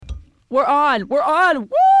We're on. Woo!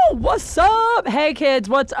 What's up? Hey, kids,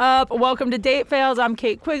 what's up? Welcome to Date Fails. I'm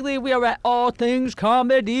Kate Quigley. We are at All Things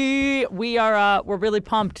Comedy. We're really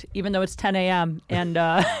pumped, even though it's 10 a.m. And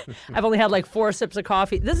I've only had like 4 sips of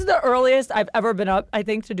coffee. This is the earliest I've ever been up, I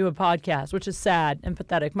think, to do a podcast, which is sad and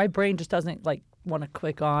pathetic. My brain just doesn't want to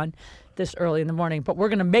click on this early in the morning, but we're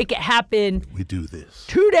going to make it happen. We do this.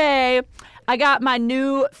 Today, I got my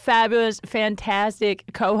new, fabulous, fantastic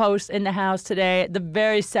co-host in the house today. The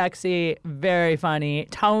very sexy, very funny,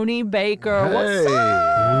 Tony Baker. Hey. What's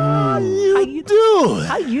up? How you doing?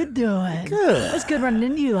 How you doing? Good. It was good running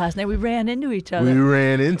into you last night. We ran into each other. We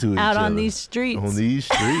ran into each other. Out on these streets. On these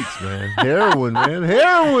streets, man. Heroin, man.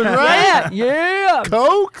 Heroin, right? Yeah.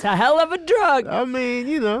 Coke? It's a hell of a drug. I mean,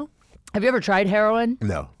 you know. Have you ever tried heroin?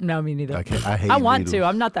 No. No, me neither. I hate I want needles. to.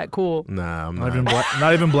 I'm not that cool. Nah, I'm Not not.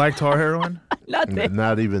 not even black tar heroin? Nothing.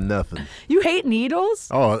 Not even nothing. You hate needles?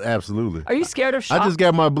 Oh, absolutely. Are you scared of shock? I just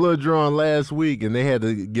got my blood drawn last week, and they had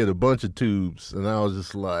to get a bunch of tubes, and I was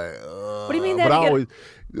just like, What do you mean they but had I to always,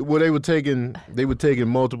 well, they were taking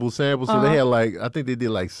multiple samples, so they had I think they did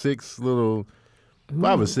like 6 little,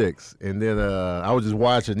 5 or 6, and then I was just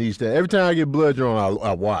watching each day. Every time I get blood drawn,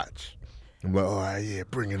 I watch. I'm like, oh yeah,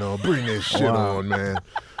 bring it on, bring this shit on, man.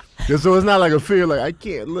 And so it's not like a fear, like I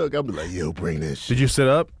can't look. I'll be like, yo, bring this shit. Did you sit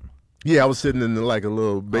up? Yeah, I was sitting in like a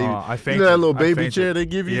little baby. I you fainted. know that little I baby fainted. chair they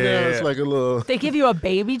give you Yeah, now? yeah, It's like a little. They give you a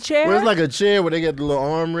baby chair? Well, it's like a chair where they got the little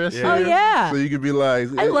armrest. Yeah. Oh, here. yeah. So you could be like.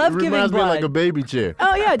 I love giving reminds me of blood. like a baby chair.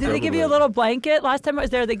 Oh, yeah. Did they give you a like- little blanket? Last time I was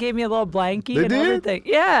there, they gave me a little blankie They and did? everything.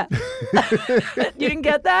 Yeah. You didn't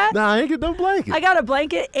get that? Nah, I ain't get no blanket. I got a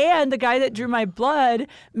blanket, and the guy that drew my blood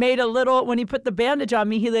made a little, when he put the bandage on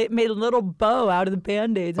me, he made a little bow out of the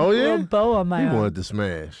Band-Aids. Oh, A yeah? little bow on my He arm. wanted to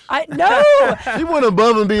smash. No! He went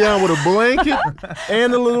above and beyond with a blanket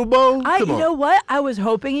and a little bow. You Come on. know what? I was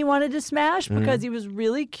hoping he wanted to smash because he was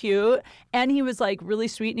really cute and he was like really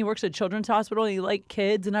sweet and he works at a children's hospital and he liked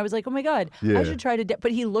kids and I was like, oh my God, I Yeah. should try to.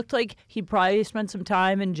 But he looked like he'd probably spent some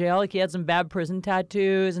time in jail. Like he had some bad prison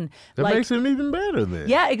tattoos and That like. makes him even better then.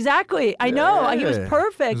 Yeah, exactly. I know. He was Yeah.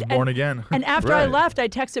 perfect. He was born again. And after I Right. left, I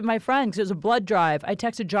texted my friend because it was a blood drive. I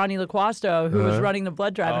texted Johnny LaQuasto, who was running the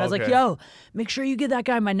blood drive, and I was like, okay. yo, make sure you give that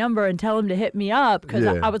guy my number and tell him to hit me up because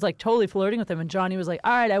Yeah. I was like totally flirting with him. And Johnny was like,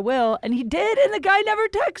 all right, I will. And he did. And the guy never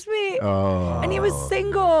texted me. And he was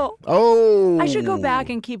single. Oh. I should go back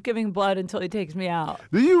and keep giving blood until he takes me out.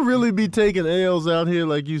 Do you really be taking L's out here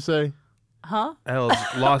like you say? Huh? L's,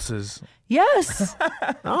 losses. Yes.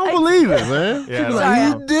 I don't believe it, man. Yeah, She's Sorry,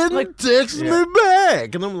 like, he didn't text me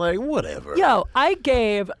back. And I'm like, whatever. Yo, I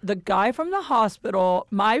gave the guy from the hospital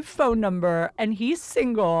my phone number, and he's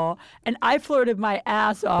single, and I flirted my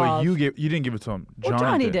ass off. But you didn't give it to him. Well,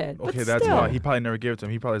 Johnny did, but Okay, that's still. why. He probably never gave it to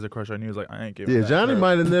him. He probably has a crush on you. He was like, I ain't giving Yeah, that. Johnny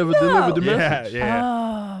might have never delivered the Yeah, message. yeah.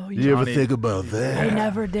 Oh, You ever Johnny- think about that? I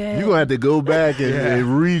never did. You're going to have to go back and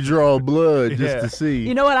redraw blood just Yeah. to see.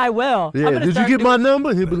 You know what? I will. I'm Yeah, gonna did you start get doing- my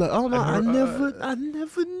number? He'll be like, oh, no, I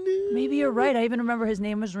never knew. Maybe you're right. I even remember his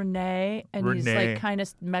name was Renee, and he's Renee. like kind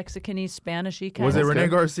of Mexican-y, Spanish-y kind Was of. it Rene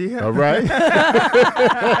Garcia? All right.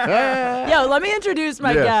 Yo, let me introduce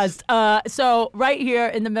my Yes. guest. So right here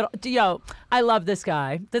in the middle, yo, I love this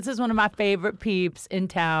guy. This is one of my favorite peeps in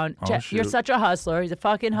town. Oh, You're shoot. such a hustler. He's a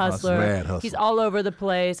fucking hustler. Mad hustler. He's all over the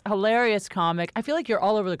place. Hilarious comic. I feel like you're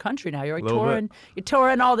all over the country now. You're like Little touring. bit. You're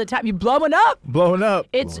touring all the time. You're blowing up. Blowing up.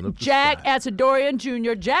 It's Blowing up the Jack spot. Assadourian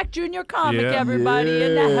Jr. Jack Jr. comic. Yeah. Everybody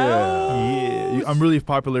in the Yeah. house. Yeah, I'm really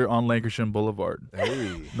popular on Lancashire Boulevard,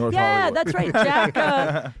 Hey. North Yeah, Hollywood. that's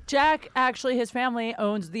right. Jack actually, his family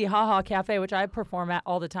owns the Ha Ha Cafe, which I perform at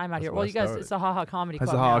all the time out here. where Well, I you guys, started. it's the Ha Ha Comedy Club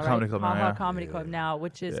That's the now, Ha Ha right? Comedy Club now, Ha Ha yeah. Comedy Club now,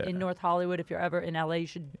 which is Yeah. in North Hollywood. If you're ever in LA, you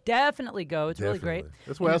should definitely go. It's really great. Definitely.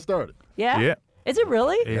 That's where I started. Yeah? Yeah. Is it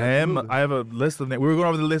really? Yeah, I have a list of names. We were going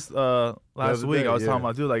over the list last other week. day, I was yeah. talking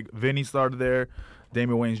about, dude, like Vinny started there,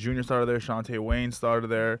 Damian Wayans Jr. started there, Shantae Wayne started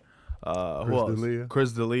there. Who else? D'Elia.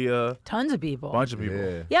 Chris D'Elia. Tons of people. Bunch of people.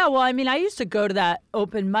 Yeah. Yeah, well, I mean, I used to go to that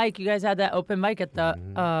open mic. You guys had that open mic at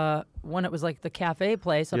the when it was like the cafe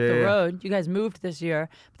place up the Yeah. road. You guys moved this year,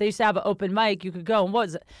 but they used to have an open mic. You could go, and what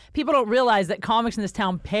was it? People don't realize that comics in this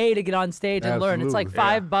town pay to get on stage and learn. It's like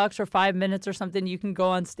Absolutely. $5 or 5 minutes or something. You can go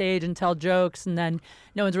on stage and tell jokes, and then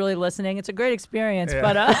no one's really listening. It's a great experience,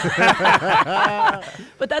 but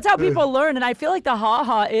but that's how people learn. And I feel like the Ha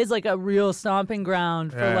Ha is like a real stomping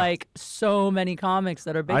ground for Yeah. like so many comics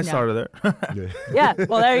that are big I now. started there. Yeah,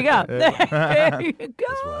 well, there you go. There you go.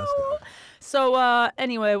 That's where I started. So,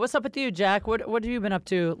 anyway, what's up with you, Jack? What have you been up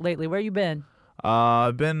to lately? Where you been?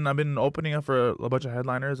 I've been opening up for a bunch of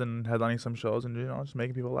headliners and headlining some shows and just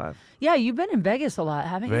making people laugh. Yeah, you've been in Vegas a lot,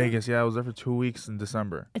 haven't you? Vegas, yeah, I was there for 2 weeks in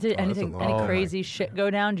December. Did any crazy shit go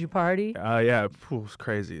down? Did you party? Yeah, it was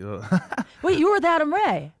crazy. Wait, you were with Adam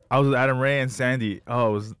Ray. I was with Adam Ray and Sandy.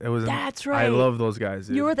 Oh, it was. That's right. I love those guys.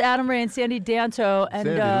 Dude. You were with Adam Ray and Sandy Danto, and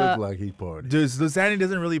Sandy looked like he partied. Dude, so Sandy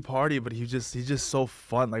doesn't really party, but he's just so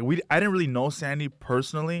fun. Like I didn't really know Sandy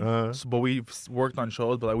personally, but we worked on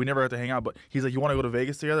shows, but like we never got to hang out. But he's like, "You want to go to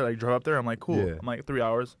Vegas together?" Like drive up there. I'm like, "Cool." Yeah. I'm like 3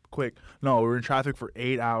 hours, quick. No, we were in traffic for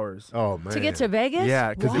 8 hours. Oh man. To get to Vegas?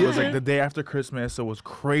 Yeah, because it was like the day after Christmas, so it was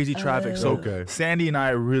crazy traffic. So Sandy and I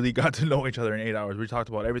really got to know each other in 8 hours. We talked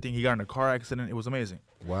about everything. He got in a car accident. It was amazing.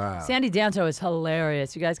 Wow. Sandy Danto is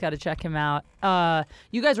hilarious. You guys got to check him out.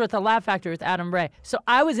 You guys were at the Laugh Factory with Adam Ray. So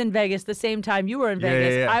I was in Vegas the same time you were in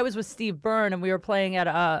Vegas. Yeah. I was with Steve Byrne, and we were playing at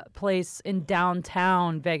a place in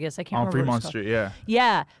downtown Vegas. I can't remember. On Fremont Street, yeah.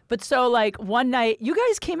 Yeah. But so, like, one night, you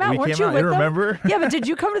guys came out, weren't you? I with them? remember. Yeah, but did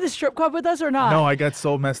you come to the strip club with us or not? No, I got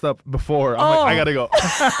so messed up before. I'm like, I got to go.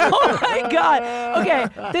 Oh, my God.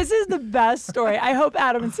 Okay, this is the best story. I hope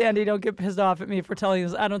Adam and Sandy don't get pissed off at me for telling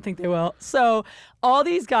this. I don't think they will. So all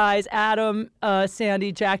these guys, Adam,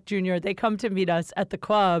 Sandy, Jack Jr., they come to meet us at the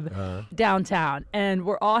club downtown, and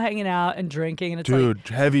we're all hanging out and drinking. And it's Dude,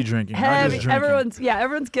 heavy drinking. heavy. Not just drinking.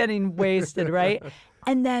 Everyone's getting wasted, right?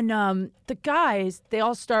 And then the guys, they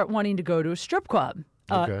all start wanting to go to a strip club.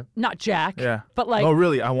 Not Jack. Yeah. But like. No,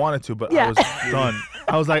 really, I wanted to, but I was done.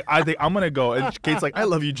 I was like, I think I'm gonna go. And Kate's like, I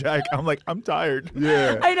love you, Jack. I'm like, I'm tired.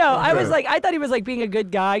 Yeah. I know. I was like, I thought he was like being a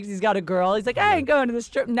good guy because he's got a girl. He's like, I ain't going to the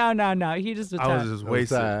strip. No. He just was. I was just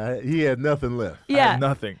wasted. He had nothing left. Yeah. I had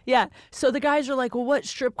nothing. Yeah. So the guys are like, well, what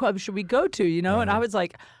strip club should we go to? You know? And I was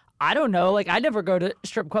like, I don't know. Like, I never go to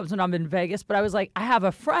strip clubs when I'm in Vegas, but I was like, I have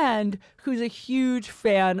a friend who's a huge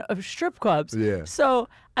fan of strip clubs. Yeah. So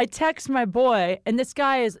I text my boy, and this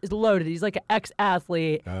guy is loaded. He's like an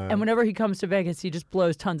ex-athlete, and whenever he comes to Vegas, he just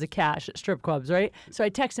blows tons of cash at strip clubs, right? So I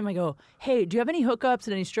text him. I go, hey, do you have any hookups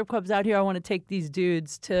at any strip clubs out here? I want to take these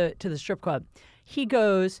dudes to the strip club. He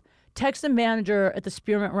goes, text the manager at the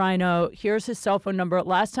Spearmint Rhino. Here's his cell phone number.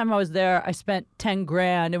 Last time I was there, I spent 10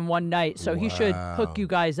 grand in one night, so he should hook you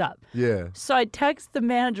guys up. Yeah. So I text the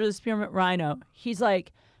manager of the Spearmint Rhino. He's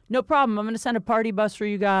like, no problem. I'm going to send a party bus for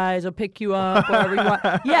you guys. I'll pick you up wherever you want.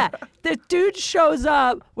 Yeah. The dude shows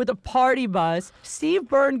up with a party bus. Steve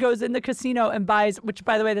Byrne goes in the casino and buys, which,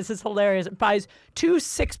 by the way, this is hilarious, buys 2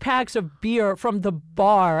 6-packs of beer from the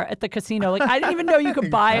bar at the casino. Like, I didn't even know you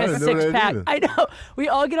could buy a 6-pack. I know. We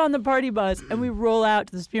all get on the party bus and we roll out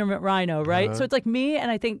to the Spearmint Rhino, right? So it's like me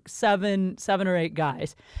and I think seven or 8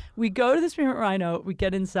 guys. We go to the Spearmint Rhino. We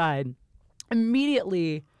get inside.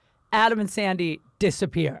 Immediately, Adam and Sandy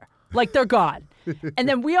disappear. Like, they're gone. And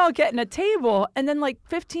then we all get in a table, and then like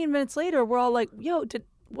 15 minutes later, we're all like, yo,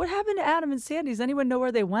 what happened to Adam and Sandy? Does anyone know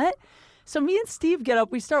where they went? So me and Steve get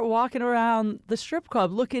up. We start walking around the strip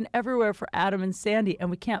club looking everywhere for Adam and Sandy, and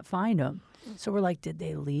we can't find them. So we're like, did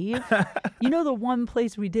they leave? You know, the one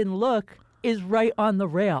place we didn't look is right on the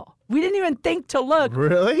rail. We didn't even think to look.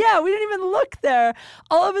 Really? Yeah, we didn't even look there.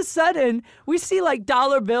 All of a sudden, we see like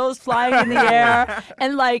dollar bills flying in the air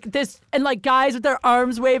and like guys with their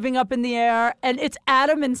arms waving up in the air. And it's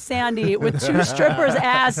Adam and Sandy with 2 strippers'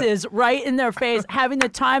 asses right in their face, having the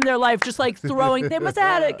time of their life, just like throwing. They must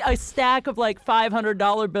have had a stack of like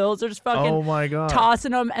 $500 bills. They're just fucking oh my God.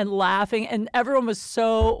 tossing them and laughing. And everyone was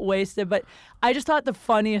so wasted. But I just thought the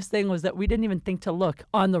funniest thing was that we didn't even think to look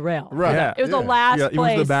on the rail. Right. Yeah. It was the last It was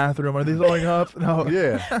place. the bathroom. Are they throwing up? No.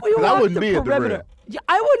 Yeah. We I walked wouldn't the be at the perimeter. rail. Yeah,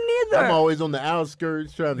 I wouldn't either. I'm always on the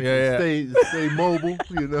outskirts trying to stay mobile,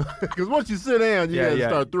 you know. Because once you sit down, you got to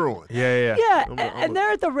start throwing. Yeah. And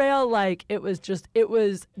they're at the rail like it was.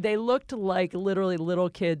 They looked like literally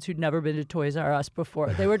little kids who'd never been to Toys R Us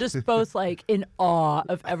before. They were just both like in awe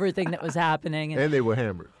of everything that was happening. And they were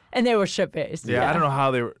hammered. And they were shit-faced. Yeah, I don't know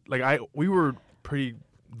how they were. Like, we were pretty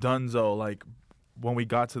dunzo, like, when we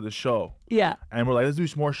got to the show. Yeah. And we're like, let's do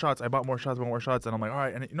some more shots. I bought more shots. And I'm like, all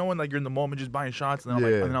right. And you know when like you're in the moment just buying shots, and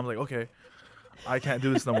I'm like, okay, I can't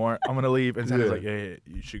do this no more. I'm gonna leave. And Sandy's like, yeah,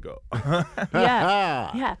 you should go.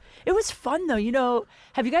 Yeah. It was fun though. You know,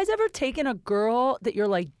 have you guys ever taken a girl that you're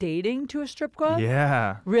like dating to a strip club?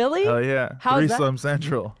 Yeah. Really? Hell yeah. How's that? Threesome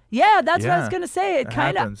Central. Yeah, that's what I was gonna say. It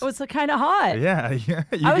happens. was kind of hot. Yeah. You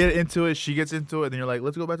get into it, she gets into it, and then you're like,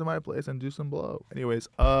 let's go back to my place and do some blow. Anyways,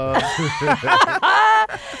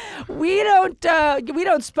 we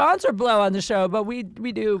don't sponsor blow on the show, but we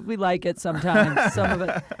do. We like it sometimes. Some of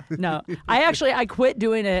it. No, I quit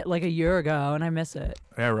doing it like a year ago, and I miss it.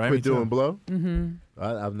 Yeah, right. Quit doing blow? Mm-hmm.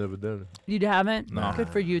 I've never done it. You haven't? No. Good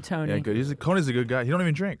for you, Tony. Yeah, good. Coney's a good guy. He don't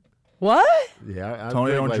even drink. What? Yeah, I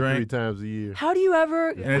Tony drink don't like drink. 3 times a year. How do you ever?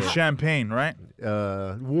 And it's champagne, right?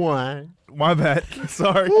 Wine. My bad.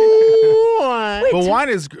 Sorry. Wine. But wine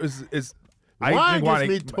is I Wine drink gets wine.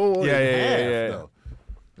 me torn yeah, in half, yeah. though.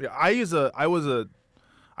 Yeah, I used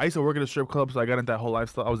to work at a strip club, so I got into that whole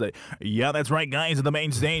lifestyle. I was like, yeah, that's right, guys, at the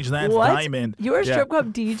main stage, that's What? Diamond. You were a strip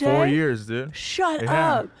club DJ? 4 years, dude. Shut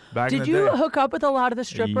Yeah, up. back in Did the you day. hook up with a lot of the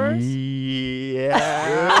strippers? Yeah.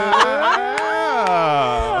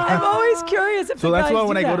 I'm always curious if So the that's guys why do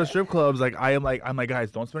when I go to that. strip clubs, like I'm like,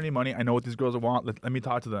 guys, don't spend any money. I know what these girls want. Let me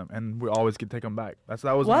talk to them, and we always can take them back. That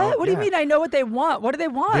was What? What do you yeah. mean? I know what they want. What do they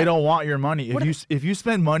want? They don't want your money. What If you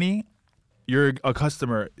spend money, you're a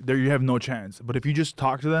customer. There you have no chance. But if you just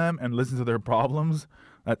talk to them and listen to their problems,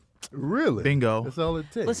 that Really? bingo. That's all it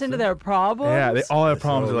takes. Listen to their problems. Yeah, they all have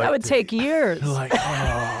problems. all They're That like, would take years. they're like,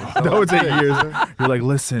 oh, that would take years. You're like,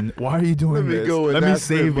 listen, why are you doing Let me this? go and Let me not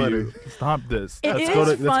spend save money. you. Stop this. It Let's is go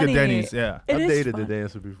to funny. Denny's. Yeah. It I've is dated fun. the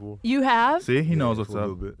dancer before. You have? See, he knows Yeah, what's for a up.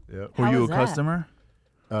 little bit. Yep. Were How you a was that? customer?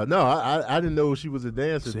 No, I didn't know she was a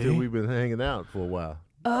dancer See? until we've been hanging out for a while.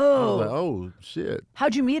 I Oh. was like, oh shit.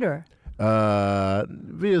 How'd you meet her?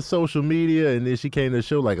 Via social media, and then she came to the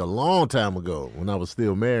show like a long time ago when I was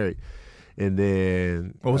still married. And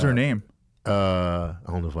then What was her name? I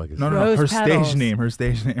don't know if I can. No, say. no, no. Rose Her Petals. stage name. Her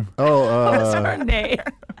stage name. Oh, What's her name?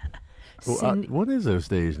 well, Cindy. what is her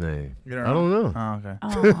stage name? You I don't know. Oh, okay.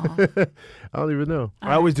 Oh. I don't even know.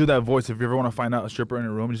 I always do that voice. If you ever want to find out a stripper in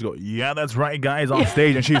a room, you just go, "Yeah, that's right, guys, on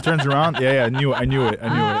stage." And she turns around. Yeah, I knew it.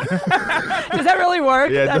 Does that really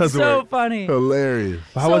work? Yeah, it That's does so work. funny. Hilarious.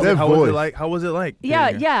 How was That it? How was voice. it like? How was it like? Yeah,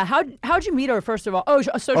 yeah. How'd you meet her, first of all? Oh,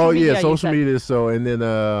 social Oh media. yeah, you social said. media. So and then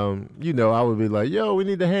I would be like, "Yo, we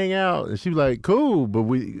need to hang out," and she was like, "Cool," but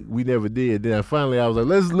we never did. Then finally, I was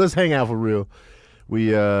like, "Let's hang out for real."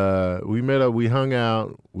 We met up, we hung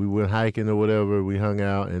out, we went hiking or whatever. We hung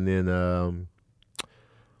out, and then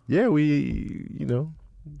we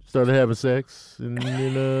started having sex, and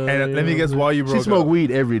then And let me guess why you broke She smoked up.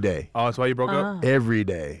 weed every day. Oh, that's why you broke up? Every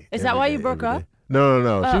day. Is that every why day, you broke every up? day.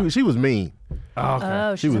 No. Oh. She was mean. Oh, okay.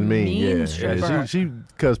 Oh, She she's was a mean. mean Yeah. stripper. She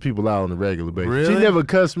cussed people out on a regular basis. She Really? never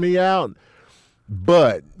cussed me out,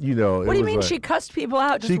 but What do you mean she cussed people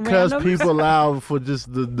out? Just She cussed randoms? people out for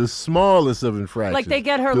just the smallest of infractions. Like they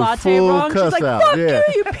get her The latte full wrong. She's cuss like, out. "Fuck Yeah.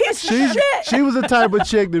 you piece of She's, shit." she was the type of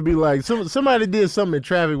chick to be like, somebody did something in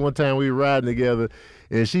traffic one time. We were riding together,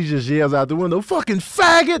 and she just yells out the window, "Fucking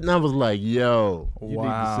faggot!" And I was like, "Yo, you need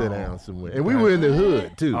to sit down somewhere." And we were in the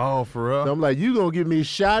hood too. Oh, for real? So I'm like, "You gonna get me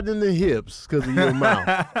shot in the hips because of your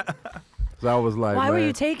mouth?" So I was like, Why were "Man."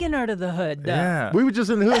 you taking her to the hood? Though? Yeah. We were just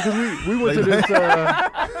in the hood because we went to this.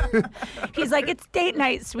 He's like, "It's date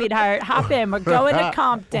night, sweetheart. Hop in. We're going to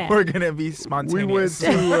Compton." We're gonna be We spontaneous.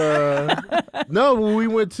 went to we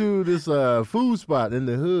went to this food spot in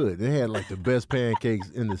the hood. They had like the best pancakes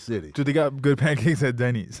in the city. Dude, they got good pancakes at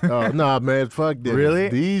Denny's. Oh nah, man, fuck that. Really?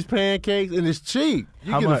 These pancakes, and it's cheap.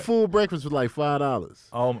 You How get much? a full breakfast for like $5.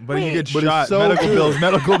 Oh, but Wait. you get But it's shot. so Medical good. bills.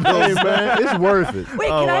 Medical bills. Hey man, it's worth it. Wait,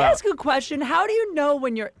 Oh, can I wow. ask a question? How do you know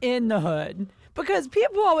when you're in the hood? Because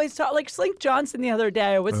people always talk, like Slink Johnson the other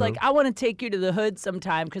day was like, "I want to take you to the hood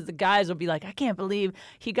sometime," because the guys will be like, "I can't believe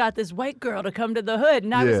he got this white girl to come to the hood."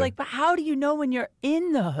 And I was Yeah. like, "But how do you know when you're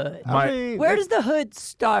in the hood? My- I mean, Where does the hood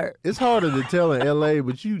start?" it's harder to tell in LA,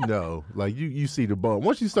 but like you see the bar.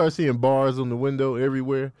 Once you start seeing bars on the window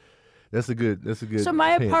everywhere, that's a good. So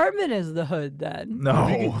my hint. apartment is the hood then. No.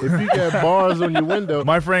 If you got bars on your window,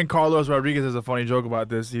 My friend Carlos Rodriguez has a funny joke about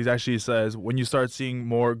this. He actually says, when you start seeing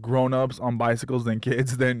more grown-ups on bicycles than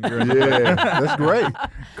kids, then you're in the yeah, that's great.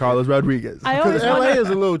 Carlos Rodriguez. I always Because LA wonder- is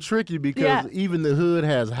a little tricky because Yeah. even the hood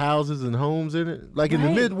has houses and homes in it. Like in the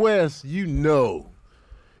Right. Midwest,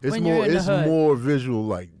 it's When you're more in the it's hood. more visual.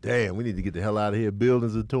 Like, damn, we need to get the hell out of here.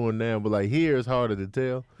 Buildings are torn down, but like here, it's harder to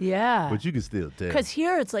tell. Yeah. But you can still tell. Because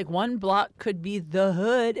here it's like one block could be the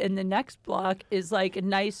hood, and the next block is like a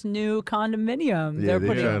nice new condominium. Yeah, they're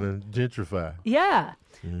putting. trying to gentrify. Yeah.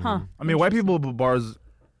 Huh. I mean, white people put bars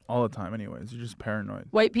all the time anyways. You're just paranoid.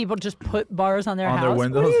 White people just put bars on their On house. their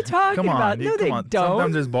windows. What are you talking Come on, about? dude, No, come they on. don't.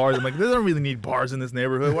 Sometimes there's bars. I'm like, they don't really need bars in this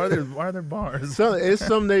neighborhood. Why are there bars? It's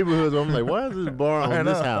some neighborhoods where I'm like, why is this bar I on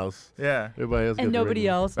this know. house? Yeah. Everybody else got And the nobody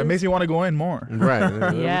regular- else. That makes me want to go in more. Right. Yeah,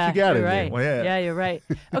 what you got you're in right. there? Well, yeah. You're right.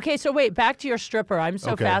 Okay, so wait, back to your stripper. I'm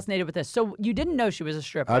so Okay. fascinated with this. So you didn't know she was a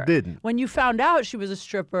stripper. I didn't. When you found out she was a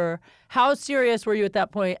stripper, how serious were you at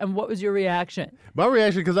that point, and what was your reaction? My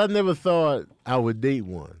reaction, because I never thought I would date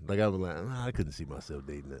one. Like I was like, I couldn't see myself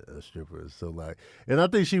dating a stripper. So like, and I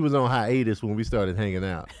think she was on hiatus when we started hanging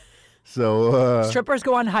out. So strippers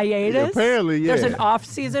go on hiatus. Apparently, yeah. There's an off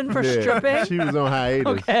season for stripping. She was on hiatus.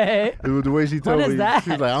 Okay. It was the way she told me. What is that? She's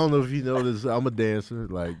like, I don't know if you know this. I'm a dancer.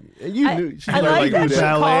 Like, and you knew. She's I like that she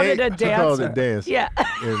called it a dancer. She called it dancing. Yeah.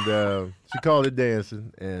 And she called it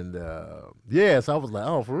dancing. And so I was like,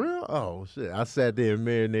 oh, for real? Oh shit. I sat there and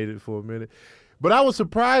marinated for a minute, but I was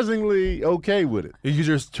surprisingly okay with it. You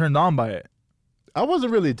just turned on by it. I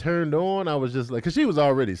wasn't really turned on. I was just like, because she was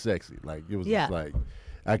already sexy. Like, it was just like,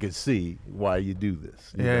 I could see why you do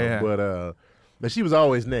this. You know? But she was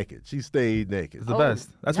always naked. She stayed naked. It's the best.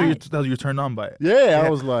 That's what you're turned on by it. Yeah, I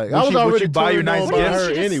was like, I was already buy your nice gifts by her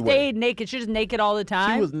she just anyway. Stayed naked. She was naked all the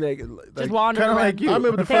time. She was naked. Just wandering around. Like you. I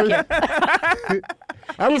remember the first.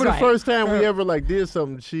 First time we ever like did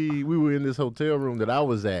something. We were in this hotel room that I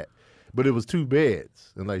was at, but it was 2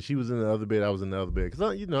 beds, and like she was in the other bed, I was in the other bed. Cause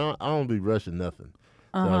I don't be rushing nothing.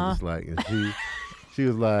 So I was just like, and she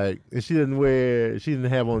was like, and she didn't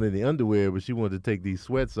have on any underwear, but she wanted to take these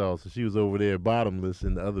sweats off, so she was over there bottomless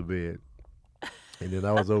in the other bed, and then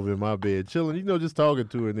I was over in my bed chilling, just talking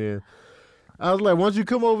to her. And then I was like, "Why don't you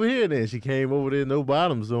come over here?" And then she came over there, no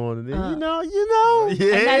bottoms on, and then and then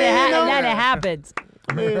it happens.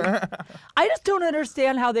 I just don't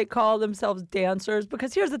understand how they call themselves dancers,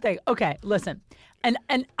 because here's the thing. Okay, listen. And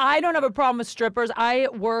I don't have a problem with strippers. I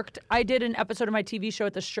did an episode of my TV show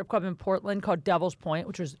at the strip club in Portland called Devil's Point,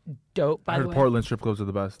 which was dope, by the way. Portland strip clubs are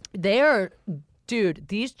the best. Dude,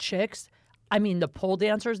 these chicks, I mean, the pole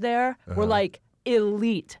dancers there were like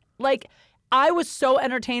elite. Like, I was so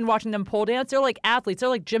entertained watching them pole dance. They're like athletes. They're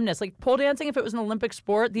like gymnasts. Like, pole dancing, if it was an Olympic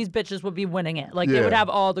sport, these bitches would be winning it. Like, they would have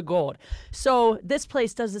all the gold. So this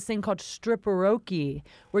place does this thing called stripperoke,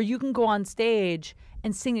 where you can go on stage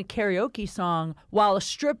and sing a karaoke song while a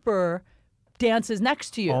stripper dances next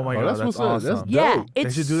to you. Oh my God, that's awesome. Yeah, they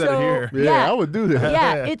should do that here. Yeah, I would do that.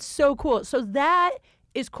 Yeah, it's so cool. So that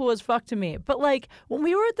is cool as fuck to me. But like, when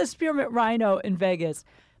we were at the Spearmint Rhino in Vegas,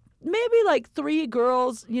 maybe like 3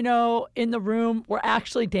 girls, in the room were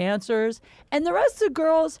actually dancers, and the rest of the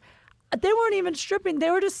girls, they weren't even stripping. They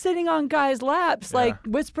were just sitting on guys' laps, like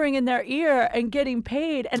whispering in their ear and getting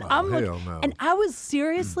paid. And I'm like, and I was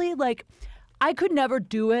seriously like, I could never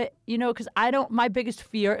do it, because my biggest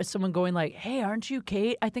fear is someone going like, hey, aren't you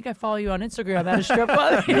Kate? I think I follow you on Instagram at a strip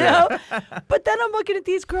club, know? But then I'm looking at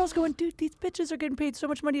these girls going, dude, these bitches are getting paid so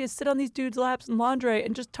much money to sit on these dudes' laps and lingerie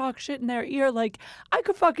and just talk shit in their ear. Like, I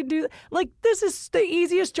could fucking do that. Like, this is the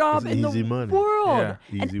easiest job in the world.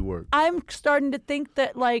 Yeah. Easy work. I'm starting to think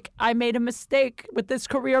that, like, I made a mistake with this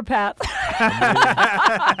career path. You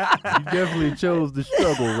definitely chose the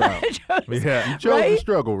struggle route. You chose the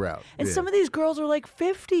struggle route. And some of these girls are like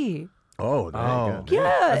 50. Oh,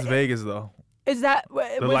 yeah. That's Vegas, though. Is that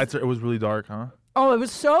the lights? It was really dark, huh? Oh, it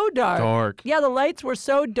was so dark. Yeah, the lights were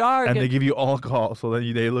so dark. And they give you alcohol, so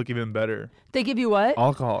then they look even better. They give you what?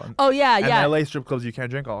 Alcohol. Oh yeah, yeah. In LA strip clubs, you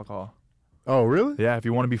can't drink alcohol. Oh really? Yeah, if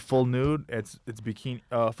you want to be full nude, it's bikini.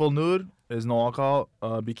 Full nude is no alcohol.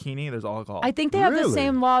 Bikini, there's alcohol. I think they have the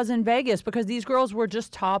same laws in Vegas, because these girls were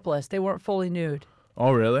just topless. They weren't fully nude.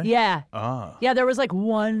 Oh, really? Yeah. Ah. Yeah, there was like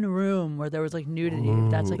one room where there was like nudity. Ooh,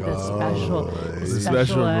 that's like the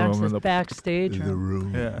special room access in the backstage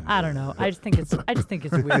room. Yeah. I don't know. I just think it's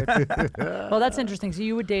weird. Well, that's interesting. So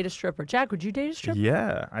you would date a stripper. Jack, would you date a stripper?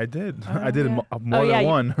 Yeah, I did. Oh, I did more than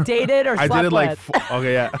one. Dated or slept I did it like with?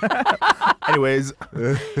 okay, yeah. Anyways,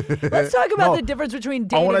 let's talk about the difference between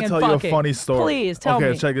dating and fucking. I want to tell you a funny story. Please tell me.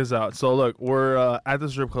 Okay, check this out. So look, we're at the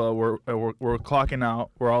strip club. We're clocking out.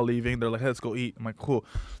 We're all leaving. They're like, hey, let's go eat. I'm like, cool.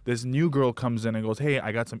 This new girl comes in and goes, hey,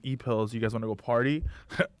 I got some e-pills. You guys want to go party?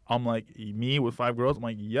 I'm like, me with 5 girls? I'm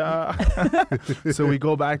like, yeah. So we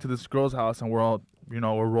go back to this girl's house, and we're all,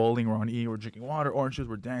 we're rolling, we're on E, we're drinking water, orange juice,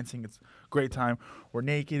 we're dancing. It's a great time. We're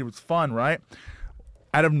naked. It was fun, right?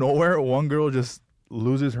 Out of nowhere, one girl just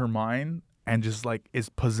loses her mind and just like is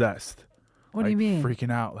possessed. What do you mean?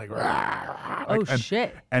 Freaking out, like,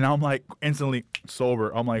 shit. And I'm like instantly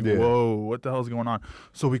sober. I'm like, whoa, what the hell's going on?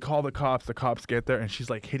 So we call the cops. The cops get there, and she's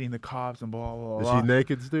like hitting the cops and blah, blah, blah. Is she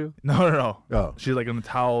naked still? No. Oh. She's like in the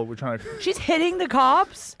towel. We're trying to. She's hitting the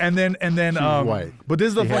cops? And then she's white. But this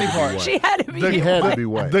is the funny part. She had to be She had to be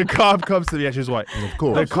white. The cop comes to me. Yeah, she's white. Of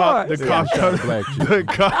course. The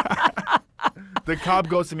cop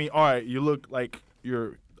goes to me. All right, you look like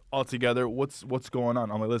you're all together. What's going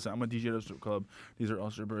on? I'm like, listen, I'm a DJ at a strip club. These are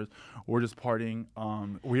all strippers. We're just partying.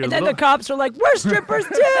 And then the cops are like, we're strippers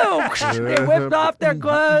too. They whipped off their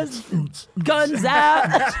clothes, guns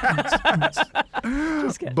out.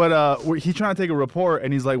 But he's trying to take a report,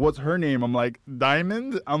 and he's like, what's her name? I'm like,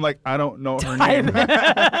 Diamond? I'm like, I don't know her name.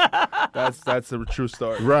 That's a true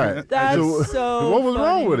story. Right. That's so What was funny.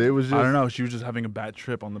 wrong with it? It was just. I don't know. She was just having a bad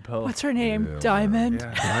trip on the pill. What's her name? Yeah, Diamond.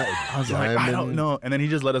 Yeah. I was like, I don't know. And then he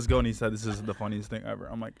just let us go, and he said, "This is the funniest thing ever."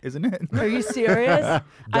 I'm like, "Isn't it?" Are you serious?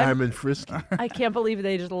 Diamond Frisky. I can't believe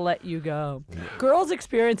they just let you go. Girls'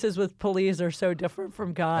 experiences with police are so different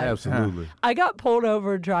from guys. Absolutely. I got pulled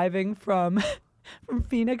over driving from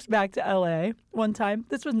Phoenix back to LA one time.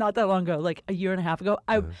 This was not that long ago, like a year and a half ago.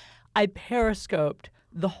 I periscoped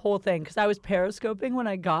the whole thing because I was periscoping when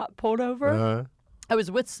I got pulled over. I was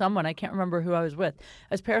with someone. I can't remember who I was with.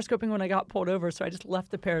 I was periscoping when I got pulled over, so I just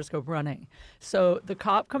left the periscope running. So the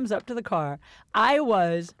cop comes up to the car. I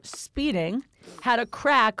was speeding, had a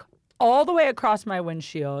crack all the way across my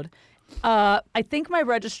windshield. I think my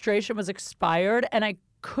registration was expired, and I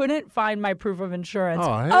couldn't find my proof of insurance.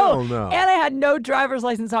 Oh, hell no. And I had no driver's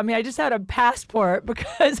license on me. I just had a passport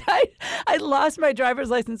because I lost my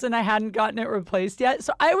driver's license and I hadn't gotten it replaced yet.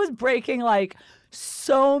 So I was breaking like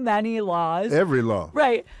so many laws. Every law.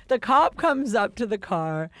 Right. The cop comes up to the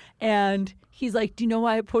car and he's like, "Do you know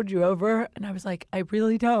why I pulled you over?" And I was like, "I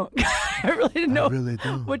really don't." I really didn't know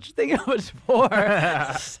which thing it was for.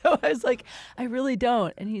 So I was like, "I really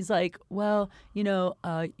don't." And he's like, "Well,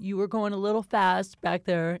 you were going a little fast back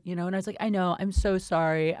there, And I was like, "I know. I'm so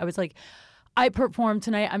sorry." I was like, "I performed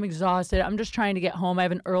tonight. I'm exhausted. I'm just trying to get home. I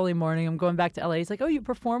have an early morning. I'm going back to LA." He's like, "Oh, you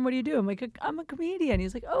perform? What do you do?" I'm like, "I'm a comedian."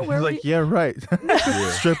 He's like, "Oh, where He's were like, you?" "Yeah, right."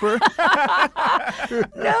 Stripper.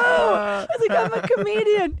 No. I was like, "I'm a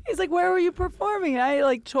comedian." He's like, "Where were you performing?" And I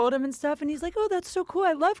like told him and stuff. And he's like, "Oh, that's so cool.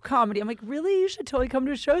 I love comedy." I'm like, "Really? You should totally come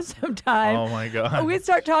to a show sometime." Oh my god. We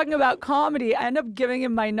start talking about comedy. I end up giving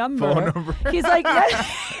him my number. Phone number. He's like, "Yeah."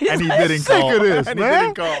 And he didn't call. Sick of this, And he man.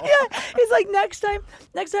 didn't call. Yeah, he's like, next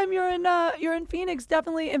time you're in Phoenix,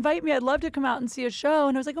 definitely invite me. I'd love to come out and see a show.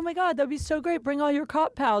 And I was like, "Oh my God, that'd be so great. Bring all your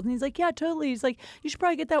cop pals." And he's like, "Yeah, totally." He's like, "You should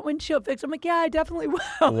probably get that windshield fixed." I'm like, "Yeah, I definitely will."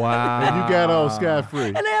 Wow. And you got off scot-free.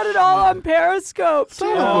 And I had it all on Periscope too.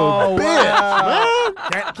 Oh,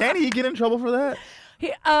 bitch, man. Can he get in trouble for that?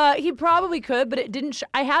 He probably could, but it didn't.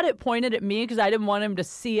 I had it pointed at me because I didn't want him to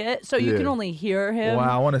see it, so you Yeah. can only hear him.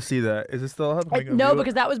 Wow, I want to see that. Is it still up? No,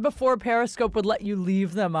 because that was before Periscope would let you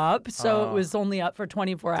leave them up, so it was only up for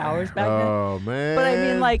 24 hours back then. Oh, man. But I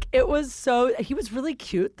mean, like, it was so. He was really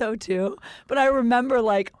cute though too. But I remember,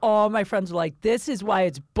 like, all my friends were like, "This is why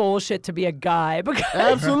it's bullshit to be a guy." Because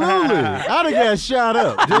Absolutely. I'd have got shot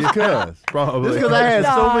up just because. Probably. Just because I had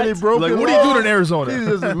so many broken Like, what are you doing in laws. Arizona? He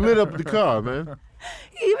just lit up the car, man.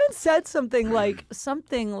 he even said something like,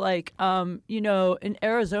 in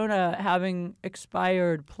Arizona having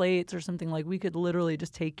expired plates or something like, we could literally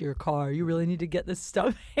just take your car. You really need to get this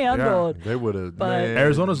stuff handled. They would have. But-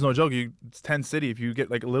 Arizona's no joke. It's tent city. If you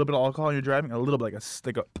get like a little bit of alcohol and you're driving, a little bit like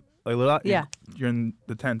a little, Yeah. you're in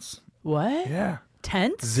the tents. What? Yeah.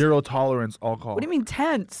 Tents? Zero tolerance alcohol. What do you mean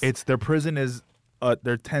tents? It's their prison is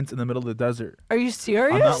their tents in the middle of the desert. Are you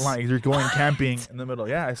serious? I'm not lying. You're going camping in the middle.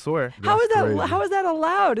 Yeah, I swear. How is that? crazy. How is that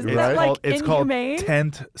allowed? Isn't Right. that like It's called inhumane?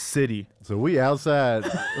 Tent City. So we outside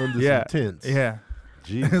under Yeah. some tents. Yeah.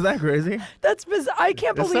 Jeez. Is that crazy? That's bizarre. I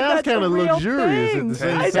can't It believe sounds that's kinda a real luxurious at thing. the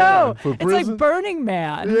same I time. know. For It's prison? like Burning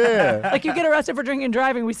Man. Yeah. Like you get arrested for drinking and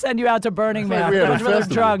driving, we send you out to Burning like Man. we had a Bunch of other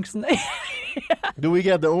festival. drunks. Do we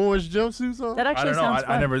got the orange jumpsuits on? That I actually don't know. sounds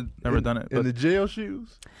I fun. never done it. And But the jail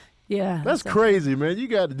shoes? Yeah. That's crazy, man.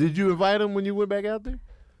 Did you invite them when you went back out there?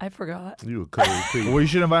 I forgot. You a cold pig. well, you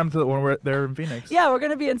should invite them to when we're there in Phoenix. Yeah, we're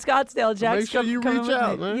gonna be in Scottsdale. Jack's Make sure you coming reach with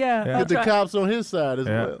out, me. man. Yeah, Yeah. I'll Get the try. cops on his side as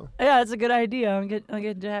Yeah. well. Yeah, that's a good idea. I'll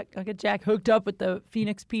get Jack hooked up with the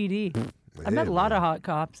Phoenix PD. I've met a lot of hot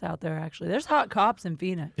cops out there. Actually, there's hot cops in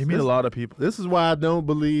Phoenix. You meet a lot of people. This is why I don't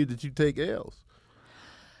believe that you take L's.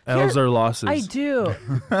 L's are losses. I do.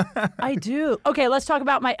 I do. Okay, let's talk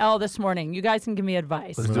about my L this morning. You guys can give me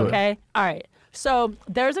advice. Let's do it. Okay? All right. So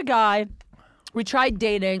there's a guy. We tried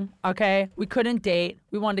dating. Okay? We couldn't date.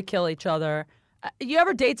 We wanted to kill each other. You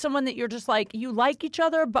ever date someone that you're just like, you like each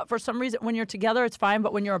other, but for some reason when you're together it's fine,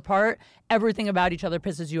 but when you're apart, everything about each other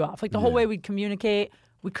pisses you off. Like the whole way we'd communicate,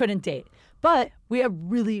 we couldn't date. But we have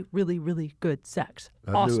really, really, really good sex.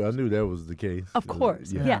 Awesome. I knew that was the case. Of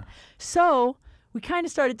course, Yeah. yeah. So we kind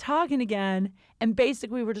of started talking again, and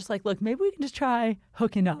basically we were just like, look, maybe we can just try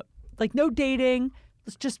hooking up. Like no dating.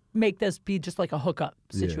 Let's just make this be just like a hookup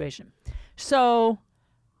situation. So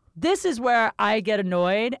this is where I get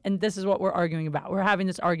annoyed, and this is what we're arguing about. We're having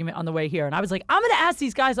this argument on the way here, and I was like, I'm going to ask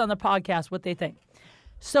these guys on the podcast what they think.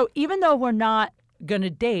 So even though we're not going to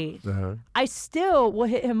date, I still will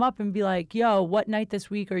hit him up and be like, yo, what night this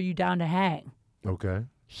week are you down to hang? Okay.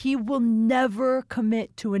 He will never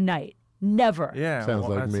commit to a night. Never. Yeah. Sounds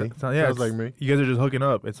like me. Yeah, Sounds like me. You guys are just hooking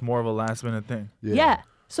up. It's more of a last minute thing. Yeah.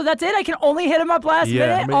 So that's it? I can only hit him up last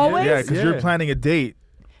minute, always? Yeah, because you're planning a date.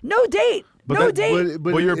 No date. No date.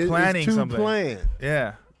 But you're planning it's something. Planned.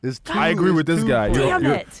 Yeah. I agree with this guy. Damn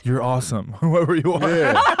it. You're awesome. Whoever you are.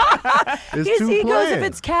 Yeah. He goes, if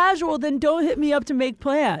it's casual, then don't hit me up to make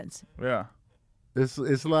plans. Yeah. It's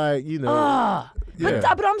like, you know.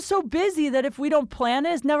 But I'm so busy that if we don't plan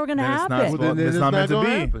it, it's never going to happen. It's not meant to be.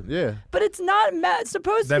 Happen. Yeah. But it's not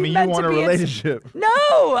supposed to be mean meant you want to a be. relationship. No,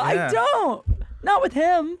 I don't. Not with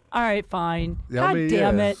him. All right, fine. God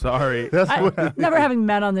damn it. Sorry. Never having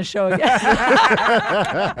men on the show again.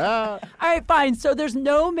 All right, fine. So there's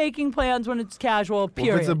no making plans when it's casual,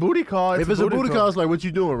 period. Well, if it's a booty call, if it's a booty call, it's like, what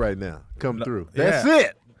you doing right now? Come through. Yeah. That's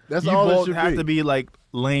it. That's you all both it should have be. to be like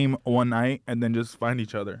lame one night and then just find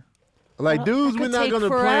each other. Like, dudes, we're not going to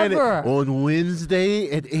plan it. forever. On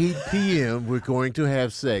Wednesday at 8 p.m., we're going to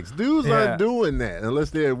have sex. Dudes aren't doing that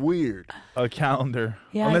unless they're weird. A calendar.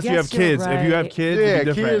 Yeah, unless you I have guess you're kids. right. If you have kids, it'd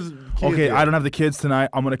be different. kids, okay, yeah. I don't have the kids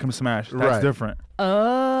tonight. I'm going to come smash. That's different.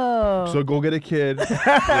 Oh. So go get a kid. All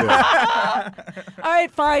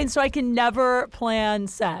right, fine. So I can never plan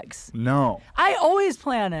sex. No. I always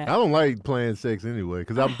plan it. I don't like playing sex anyway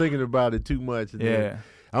because I'm thinking about it too much. And then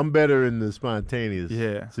I'm better in the spontaneous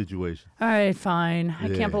situation. All right, fine. I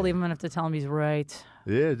Yeah. can't believe I'm going to have to tell him he's right.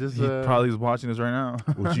 Yeah, just He probably is watching this right now.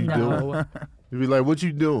 what you No. doing? You'd be like, what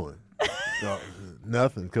you doing? "Oh,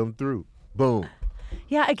 nothing. Come through. Boom.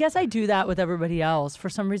 Yeah, I guess I do that with everybody else. For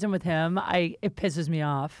some reason with him, it pisses me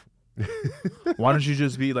off. Why don't you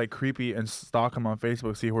just be like creepy and stalk him on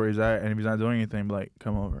Facebook, see where he's at, and if he's not doing anything, be like,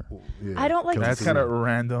 come over. Yeah, I don't like come to That's through. kind of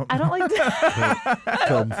random. I don't like to.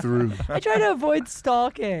 Come through. I try to avoid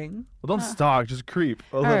stalking. Well, don't stalk, just creep.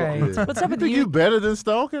 A All little. right. Yeah. What's up with Think you? you better than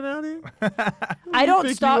stalking out here? I don't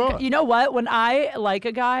think you stalk. are? You know what? When I like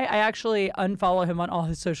a guy, I actually unfollow him on all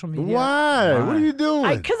his social media. Why? What are you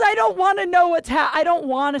doing? Because I don't want to know what's I don't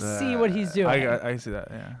want to see what he's doing. I see that,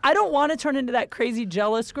 yeah. I don't want to turn into that crazy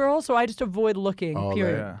jealous girl, so I just avoid looking, Oh,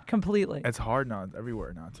 period. yeah. Completely. It's hard now,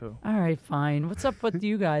 everywhere now, too. All right, fine. What's up with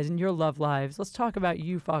you guys and your love lives? Let's talk about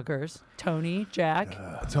you fuckers. Tony, Jack.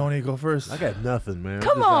 Tony, go first. I got nothing, man.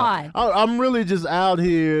 Come on. I'm really just out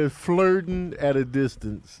here flirting at a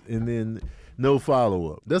distance and then no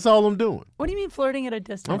follow-up. That's all I'm doing. What do you mean flirting at a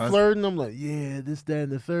distance? I'm flirting. I'm like, yeah, this, that,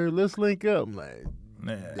 and the third. Let's link up. I'm like,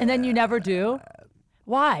 And then you never do?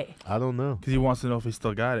 Why? I don't know. Because he wants to know if he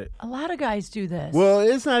still got it. A lot of guys do this. Well,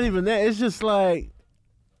 it's not even that. It's just like,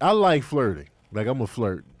 I like flirting. Like, I'm a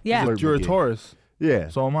flirt. Yeah. Flirt You're a McGee. Taurus. Yeah.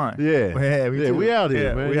 So am I. Yeah. too. We out here,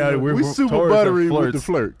 Yeah, man. We out here. We super Taurus are buttery with the flirts.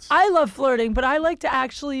 flirts. I love flirting, but I like to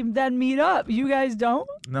actually then meet up. You guys don't?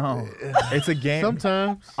 No. It's a game.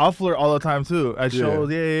 Sometimes. I'll flirt all the time, too. At Yeah.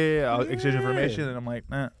 shows, yeah. I'll exchange Yeah. information, and I'm like,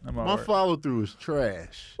 I'm all My right. follow-through is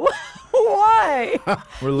trash. Why?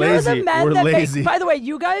 We're You're lazy. the men We're that lazy. by the way,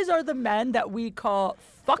 you guys are the men that we call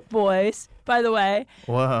fuck boys. By the way,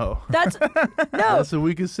 Wow. that's no, That's what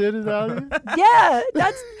we consider out here? yeah.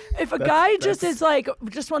 That's if a guy just is like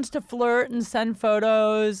just wants to flirt and send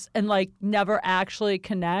photos and like never actually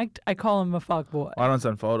connect. I call him a fuck boy. I don't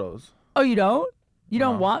send photos. Oh, you don't? You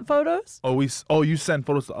don't want photos? Oh, you send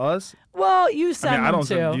photos to us? Well, you send I them don't too.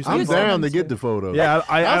 send- you send I'm You photos. send down them to get too. the photo. Yeah,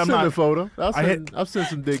 I'll I'm send not. a photo. I'll send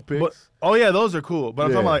some dick pics. But, oh yeah, those are cool. But I'm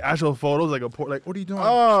Yeah. talking about like actual photos, like like what are you doing?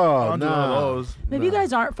 Oh, I don't do none nah. of those. Maybe you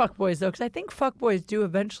guys aren't fuck boys though, because I think fuck boys do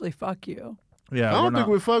eventually fuck you. Yeah, I don't we're think not.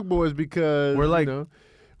 we're fuckboys because We're like you know,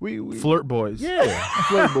 we flirt boys. Yeah,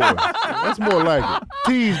 flirt boys. That's more like it.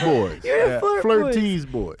 Tease boys. You're a flirt boys. tease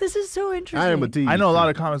boy. This is so interesting. I am a tease. I know a lot too.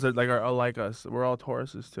 of comics that are like us. We're all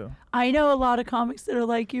Tauruses too. I know a lot of comics that are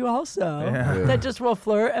like you also. Yeah. Yeah. That just will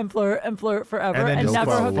flirt and flirt and flirt forever And then and just never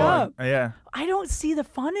follow hook up. up. Yeah. I don't see the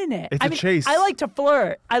fun in it. It's I a mean, chase. I like to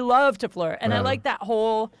flirt. I love to flirt. And I Uh-huh. like that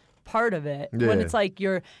whole part of it when Yeah. it's like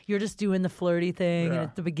you're just doing the flirty thing and Yeah.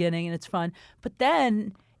 at the beginning and it's fun. But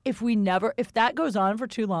then if that goes on for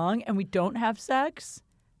too long and we don't have sex,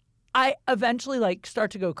 I eventually like start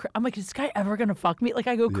to go. I'm like, is this guy ever gonna fuck me? Like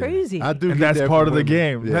I go crazy. I do. And get that's that part from of the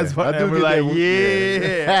women. game. Yeah. That's what I do we're get like, that.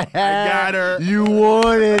 yeah, I got her. You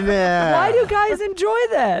wanted that. Why do guys enjoy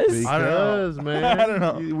this? I don't know. Because, man, I don't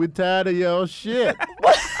know. we're tired of y'all shit.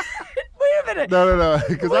 Wait a minute. No.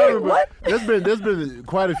 Because I Wait, remember what? there's been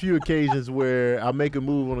quite a few occasions where I make a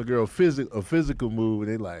move on a girl, a physical move,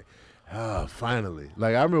 and they like, finally.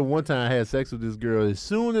 Like I remember one time I had sex with this girl. As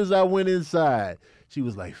soon as I went inside, she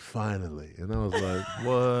was like, finally, and I was like,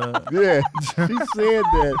 What? yeah. She said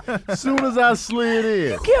that as soon as I slid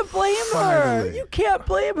in. You can't blame her. Finally. You can't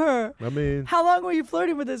blame her. I mean, How long were you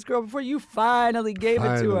flirting with this girl before you finally gave it to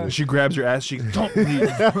her? Finally. She grabs your ass cheek. Don't leave.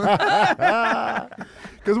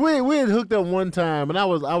 Because we had hooked up one time, and I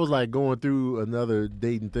was like going through another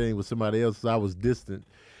dating thing with somebody else, so I was distant.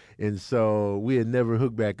 And so we had never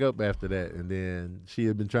hooked back up after that. And then she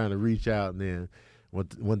had been trying to reach out, and then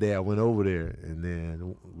one day I went over there, and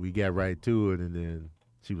then we got right to it, and then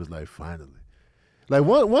she was like, finally. Like,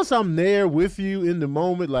 once I'm there with you in the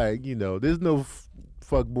moment, like, there's no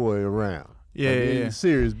fuck boy around. Yeah, It's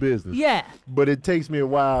serious business. Yeah. But it takes me a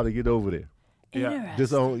while to get over there. Yeah.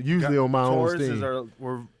 Just usually on my own steam.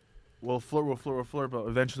 We'll flirt, but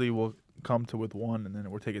eventually we'll come to with one, and then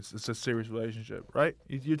it's a serious relationship, right?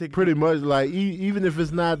 You take pretty much, like, even if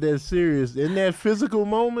it's not that serious, in that physical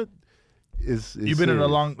moment, it's You've been in a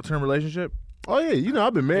long-term relationship? Oh, yeah.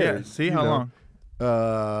 I've been married. Yeah, see? How long?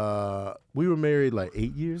 We were married like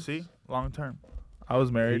 8 years. See? Long-term. I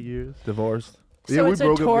was married. 8 years. Divorced. So it's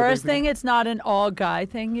a Taurus thing? It's not an all-guy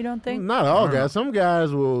thing, you don't think? Not all guys. Some guys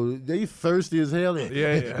they thirsty as hell.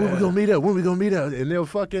 Yeah. When we gonna meet up? When we gonna meet up? And they'll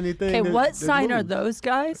fuck anything. Okay, what sign are those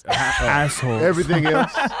guys? Assholes. Everything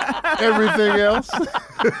else. Everything else.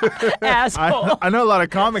 Asshole. I know a lot of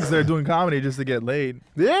comics that are doing comedy just to get laid.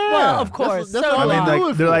 Yeah. Well, of course. That's So all do I. do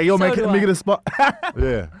it They're for. like, yo, So make do it I. a spot.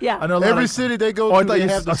 Yeah. Yeah. I know a lot Every of, city they go Oh, I to, thought they you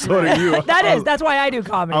have to so did you. That's why I do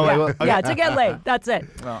comedy. I'm like, Yeah, well, okay. yeah, to get laid. That's it.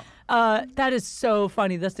 No. That is so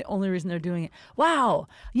funny. That's the only reason they're doing it. Wow.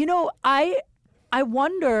 I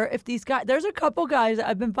wonder if these guys, there's a couple guys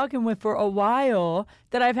I've been fucking with for a while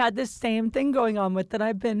that I've had this same thing going on with that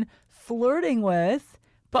I've been flirting with,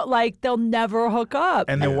 but like they'll never hook up.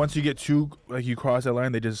 And then once you get you cross that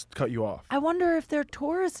line, they just cut you off. I wonder if they're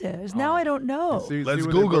Tauruses. Now I don't know. See Let's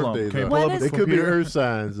when their Google 'em. birthdays Can you are. pull up They the could be computer? earth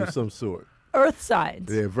signs of some sort. Earth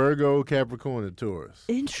signs. Yeah, Virgo, Capricorn, and Taurus.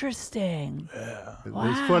 Interesting.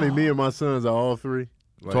 It's funny, me and my sons are all three.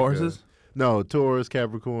 Like, Tauruses? No, Taurus,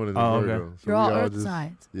 Capricorn, and Oh, okay. Virgo. So You're all we Earth just,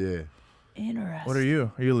 signs. Yeah. Interesting. What are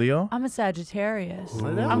you? Are you Leo? I'm a Sagittarius. Ooh. I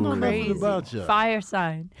don't I'm know nothing crazy. about ya. Fire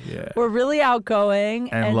sign. Yeah. We're really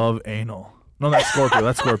outgoing And love anal. No, that's Scorpio.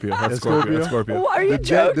 That's Scorpio. That's Scorpio. That's Scorpio. Oh, are you The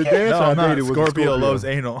joking? dancer No, I I'm not. dated was a Scorpio loves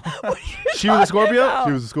anal. She was a Scorpio?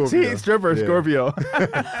 She was a Scorpio. See, stripper, Yeah. Scorpio.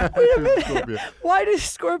 Wait a minute. Scorpio. Why do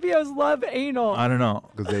Scorpios love anal? I don't know.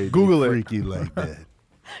 Because they Google it. freaky like that.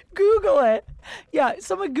 Google it. Yeah,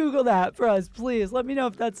 someone Google that for us, please. Let me know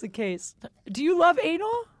if that's the case. Do you love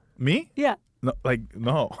anal? Me? Yeah. No,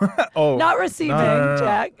 no. Oh, Not receiving, no.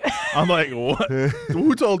 Jack. I'm like, what?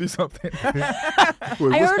 Who told you something? Wait, I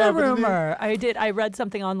what's heard a happening rumor. I read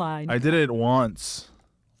something online. I did it once.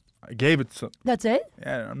 I gave it to. That's it?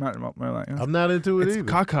 Yeah, I'm not. Like, I'm not into it it's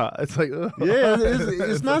either. caca. It's like. Ugh. Yeah,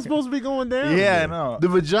 it's not supposed to be going down. Yeah, I there. know. The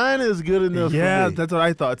vagina is good enough Yeah, for me. that's what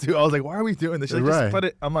I thought too. I was like, why are we doing this? She's like, Right. just put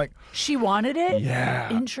it. I'm like, She wanted it?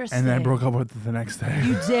 yeah. Interesting. And then I broke up with her the next day.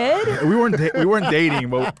 You did? we weren't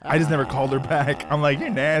dating, but I just never called her back. I'm like, you're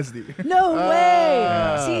nasty. No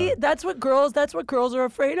way. See, that's what girls are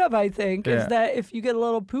afraid of, I think, is Yeah. that if you get a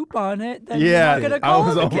little poop on it, then Yeah, you're not I gonna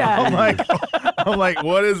was. call them again. I'm like,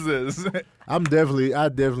 what is this? I'd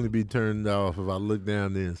definitely be turned off if I looked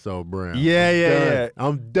down there and saw brown. Yeah.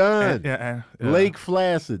 I'm done. Yeah. Lake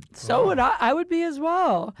Flaccid. So would I would be as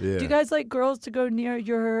well. Yeah. Do you guys like girls to go near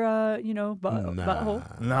your butthole?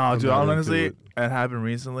 No, I'm dude. not into Honestly, it. it happened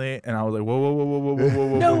recently, and I was like,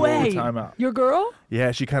 whoa, No whoa, way. time out. Your girl?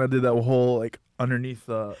 Yeah, she kind of did that whole like underneath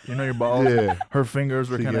your balls. Yeah. Her fingers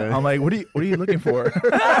were She kind of. got it. I'm like, what are you looking for?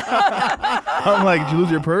 I'm like, did you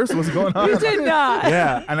lose your purse? What's going on? You did not.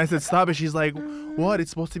 Yeah, and I said stop it. She's like, what? It's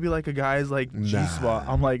supposed to be like a guy's like G spot.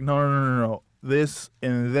 I'm like, no. This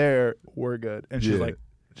and there, we're good. And she's Yeah. like,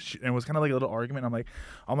 and it was kind of like a little argument. I'm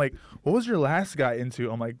like, what was your last guy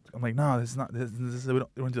into? I'm like, no, this is not. This we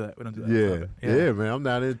don't do that. We don't do that. Yeah, man. I'm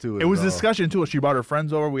not into it. It was at all. discussion too. She brought her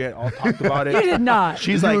friends over. We had all talked about it. You did not.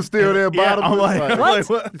 She's You like, was still there, yeah, bottom I'm like, like, I'm what? like,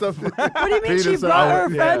 what the fuck? What do you mean she Penis brought out.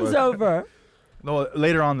 her Yeah. friends over? No,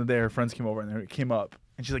 later on the day, her friends came over and they came up,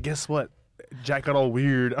 and she's like, guess what? Jack got all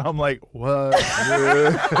weird. I'm like, what?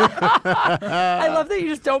 I love that you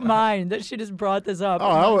just don't mind that she just brought this up.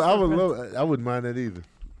 Oh, I wouldn't mind that either.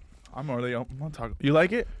 I'm not talking. You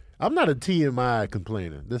like it? I'm not a TMI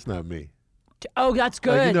complainer. That's not me. Oh, that's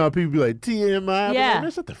good. Like, you know how people be like TMI? Yeah. Like,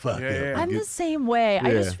 man, shut the fuck Yeah, up. yeah. I'm the same way. I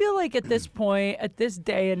Yeah. just feel like at this point, at this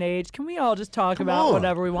day and age, can we all just talk Come about on.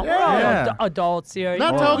 whatever we want? Yeah. We're all Yeah. adults here.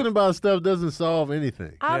 Not you know? talking about stuff doesn't solve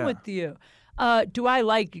anything. I'm Yeah. with you. Do I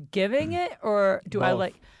like giving it or do I Both.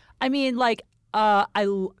 like? I mean, like, I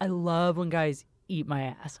love when guys eat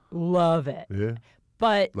my ass. Love it. Yeah,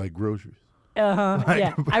 But like groceries.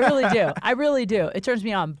 yeah, I really do. I really do. It turns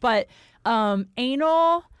me on. But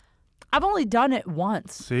anal, I've only done it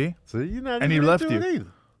once. See? So you're not And even he left into you. it either.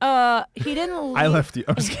 He didn't leave. I left you.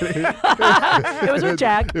 I'm just kidding. It was with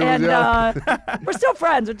Jack, and we're still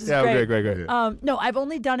friends, which is great. Great. No, I've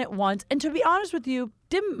only done it once, and to be honest with you,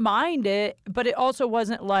 didn't mind it, but it also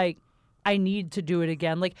wasn't like I need to do it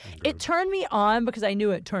again. Like it turned me on because I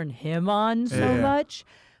knew it turned him on so much,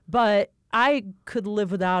 but I could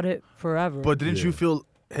live without it forever. But didn't you feel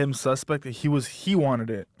him suspect that he wanted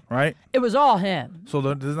it, right? It was all him. So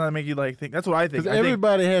doesn't that make you like think? That's what I think. Because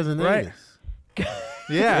everybody has an anus.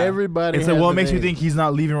 Yeah, everybody. It's has like, what an makes you anus. think he's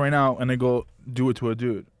not leaving right now and then go do it to a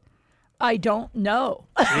dude? I don't know.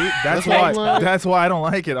 That's why. That's why I don't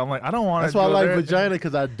like it. I'm like, I don't want. That's why I like vagina,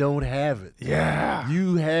 because I don't have it. Yeah,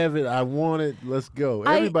 you have it. I want it. Let's go.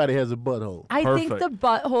 Everybody has a butthole. I think the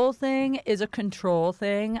butthole thing is a control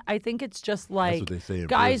thing. I think it's just like that's what they say in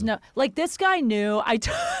guys prison. know. Like this guy knew. I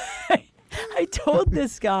told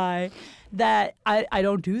this guy that I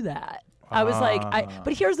don't do that. I was like,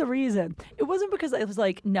 but here's the reason. It wasn't because I was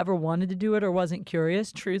like never wanted to do it or wasn't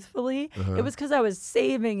curious, truthfully. It was because I was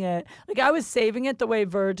saving it. Like I was saving it the way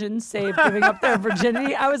virgins save giving up their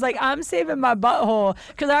virginity. I was like, I'm saving my butthole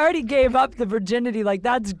because I already gave up the virginity. Like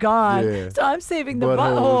that's gone. Yeah. So I'm saving the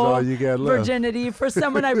butthole virginity for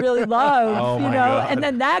someone I really love, you know? God. And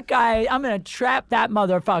then that guy, I'm going to trap that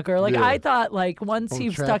motherfucker. Like I thought like once he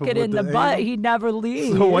stuck it in the butt, he'd never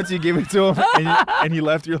leave. So once you gave it to him and he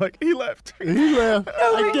left, you're like, he left. He left.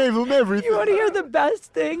 I gave him everything. You want to hear the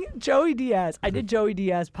best thing? Joey Diaz. I did Joey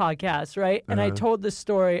Diaz podcast, right? And I told the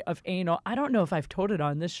story of anal. I don't know if I've told it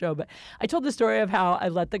on this show, but I told the story of how I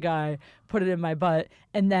let the guy put it in my butt.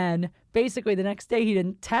 And then basically the next day he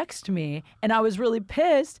didn't text me. And I was really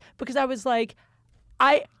pissed because I was like,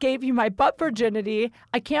 I gave you my butt virginity.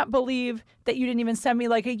 I can't believe that you didn't even send me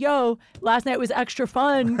like a yo. Last night was extra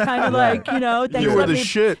fun, kind of like, you know. Thanks you were the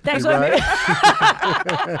shit. Thanks right?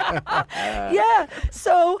 Yeah.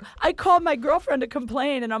 So I called my girlfriend to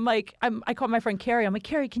complain, and I'm like, I called my friend Carrie. I'm like,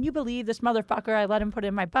 Carrie, can you believe this motherfucker? I let him put it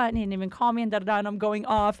in my butt, and he didn't even call me, and da-da-da, and I'm going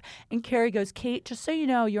off. And Carrie goes, Kate, just so you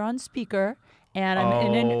know, you're on speaker. And I'm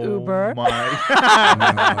in an Uber.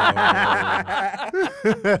 Yeah.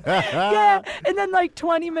 And then like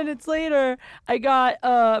 20 minutes later, I got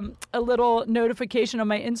a little notification on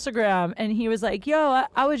my Instagram. And he was like, yo,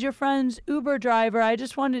 I was your friend's Uber driver. I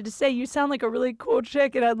just wanted to say you sound like a really cool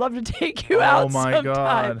chick and I'd love to take you out sometime.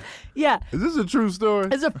 God. Yeah. Is this a true story?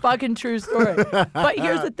 It's a fucking true story. But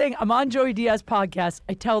here's the thing. I'm on Joey Diaz podcast.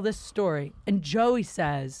 I tell this story. And Joey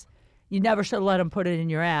says, you never should let him put it in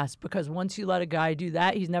your ass because once you let a guy do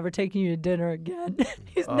that, he's never taking you to dinner again.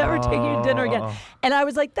 He's never taking you to dinner again. And I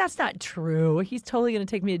was like, that's not true. He's totally going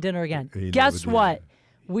to take me to dinner again. Guess what?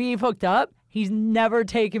 We've hooked up. He's never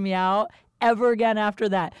taken me out ever again after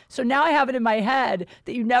that. So now I have it in my head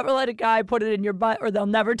that you never let a guy put it in your butt or they'll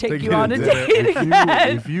never take you on a date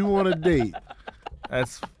again. If you want a date,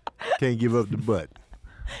 can't give up the butt.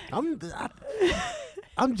 I'm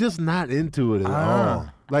just not into it at all.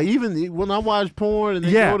 Like even when I watch porn and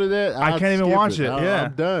they go to that, I can't even watch it. Yeah,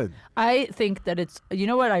 I'm done. I think that it's, you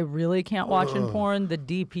know what I really can't watch in porn? The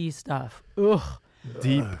DP stuff. Ugh.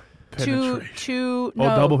 Deep penetration.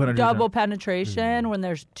 Double penetration when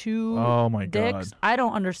there's two dicks. I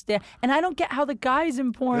don't understand. And I don't get how the guys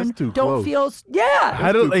in porn don't feel. Yeah.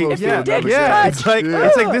 How do if your dick's touch, it's like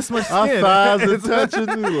this much skin. Our thighs are touching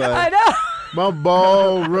you. Like, I know. My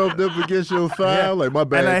ball rubbed up against your thigh, like my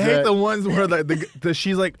bad. And I hate Jack. the ones where like the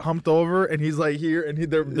she's like humped over and he's like here and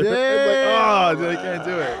they're like, I can't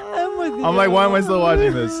do it. I'm with you. I'm like, why am I still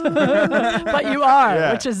watching this? But you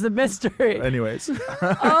are, which is the mystery. Anyways.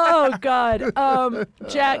 Oh God,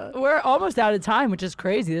 Jack, we're almost out of time, which is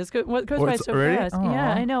crazy. This goes by so fast. Oh.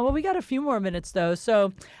 Yeah, I know. Well, we got a few more minutes though.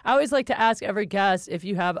 So I always like to ask every guest if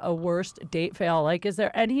you have a worst date fail. Like, is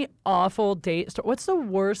there any awful date story? What's the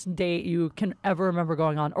worst date you can ever remember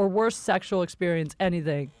going on, or worst sexual experience?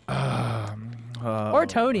 Anything. Or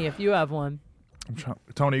Tony, if you have one.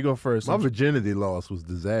 Tony, you go first. My virginity loss was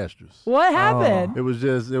disastrous. What happened? It was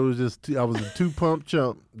just. I was a 2-pump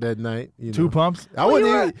chump that night. You know. 2 pumps? I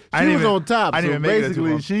wasn't. She was on top. I didn't so even make it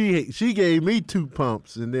basically, she gave me 2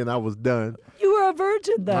 pumps, and then I was done. You were a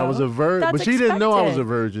virgin, though. I was a virgin, but she didn't know I was a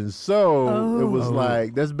virgin, so it was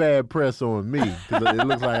like that's bad press on me because it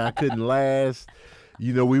looks like I couldn't last.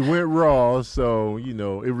 You know, we went raw, so you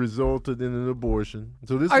know it resulted in an abortion.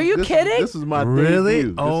 So this Are you kidding? This is my really?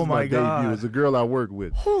 debut. Oh my God! Debut. It's a girl I work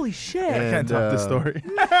with. Holy shit! I can't top this story.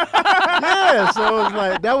 Yeah, so it was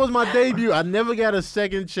like that was my debut. I never got a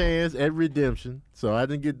second chance at redemption, so I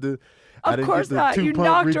didn't get the. Of course not. You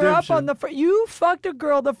knocked her up on the. You fucked a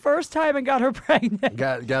girl the first time and got her pregnant.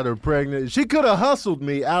 Got her pregnant. She could have hustled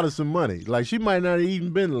me out of some money. Like she might not have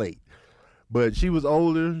even been late. But she was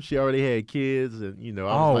older. She already had kids, and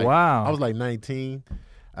I was like 19.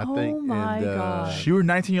 I think. Oh my God. You were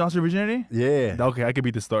 19, you lost your virginity? Yeah. Okay, I could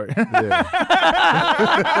beat the story. Yeah.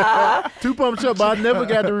 Too pumped up, but I never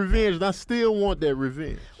got the revenge, and I still want that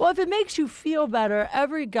revenge. Well, if it makes you feel better,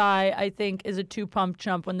 every guy, I think, is a two-pump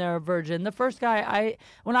chump when they're a virgin. The first guy,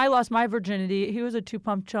 when I lost my virginity, he was a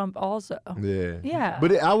two-pump chump also. Yeah. Yeah.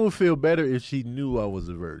 But I would feel better if she knew I was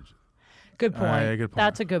a virgin. Good point. Yeah, good point.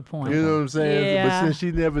 That's a good point. You know what I'm saying? Yeah. But since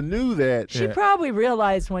she never knew that. She probably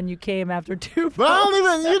realized when you came after two. But I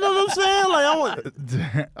don't even, you know what I'm saying?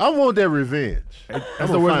 Like I want that revenge.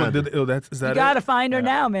 That's the word. Is that You gotta find her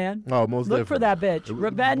now, man. Oh, most Look for that bitch.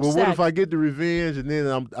 Revenge Well, sex. what if I get the revenge and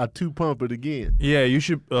then I two pump it again? Yeah, you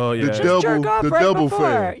should. Yeah. Just jerk off right double before.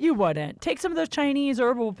 fail. You wouldn't. Take some of those Chinese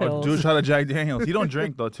herbal pills. Do a shot of Jack Daniels. You don't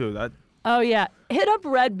drink though, too. That. Oh yeah, hit up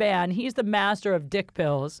Red Band. He's the master of dick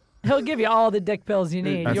pills. He'll give you all the dick pills you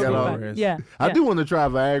need. That's You'll be hilarious. fine. Yeah. I do want to try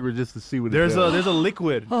Viagra just to see what There's it does. a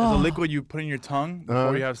liquid. There's a liquid you put in your tongue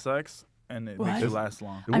before you have sex, and it makes you last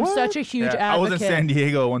long. I'm such a huge advocate. I was in San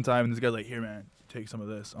Diego one time, and this guy's like, "Here, man, take some of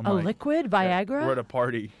this." I'm A like, liquid Viagra? We're at a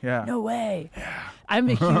party. Yeah. No way. Yeah. I'm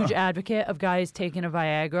a huge advocate of guys taking a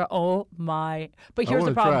Viagra. Oh my! But here's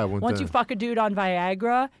the wanna try it problem: one once you time. fuck a dude on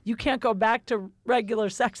Viagra, you can't go back to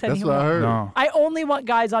regular sex That's anymore. what I heard. No. I only want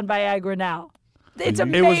guys on Viagra now. It's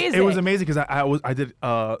amazing. It was amazing because I did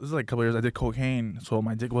this is like a couple years. I did cocaine, so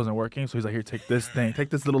my dick wasn't working. So he's like, "Here, take this thing, take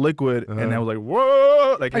this little liquid," and I was like,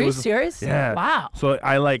 "Whoa!" Like, Are it you was, serious? Yeah. Wow. So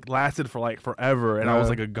I like lasted for like forever, and I was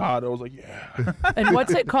like a god. I was like, "Yeah." And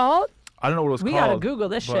what's it called? I don't know what it was We called. gotta Google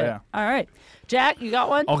this but shit. yeah. All right, Jack, you got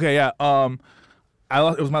one? Okay, yeah. I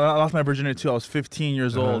lost my virginity too. I was 15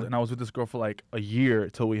 years old, and I was with this girl for like a year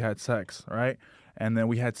till we had sex, right? And then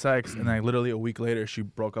we had sex, and then literally a week later, she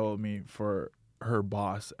broke up with me for her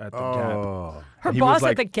boss at the Gap. Her And he boss was,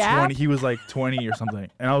 like, at the Gap? 20, he was like 20 or something,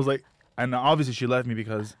 and I was like, and obviously she left me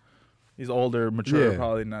because he's older, mature, Yeah.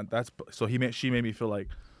 probably not. So she made me feel like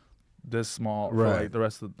this small for Right. like the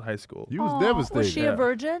rest of high school. You was Aw, devastated. Was she a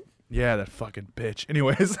virgin? Yeah, that fucking bitch.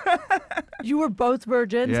 Anyways. You were both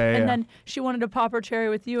virgins, Yeah, and yeah. then she wanted to pop her cherry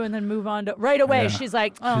with you, and then move on to right away. Yeah. She's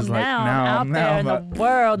like, "Oh, She's like, now I'm now- out now there in I'm the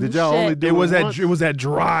world." Did and y'all shit. only do It was once? that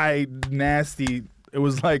dry, nasty. It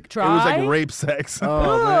was like Dry? rape sex.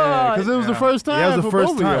 Oh man, because it was the first time. Yeah, it was for the first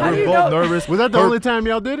both of time. y'all. How do We you were both know? nervous. Was that the Her- only time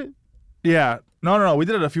y'all did it? Yeah. No. We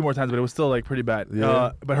did it a few more times, but it was still like pretty bad.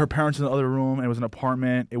 Yeah. But her parents in the other room, and it was an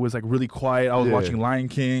apartment. It was like really quiet. I was Yeah. watching Lion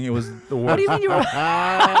King. It was the worst. What do you mean you were?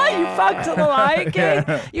 You fucked to the Lion King?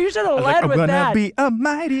 Yeah. You should have I was led like, I'm with gonna that. be a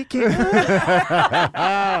mighty king.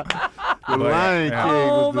 The Lion yeah. King.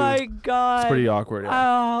 Oh was the- my god. It's pretty awkward. Yeah.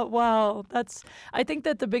 Oh wow, I think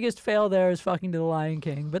that the biggest fail there is fucking to the Lion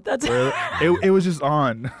King, but that's. It was just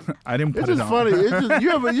on. I didn't put It's it just on. funny. It's just,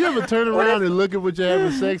 you ever turn around and look at what you're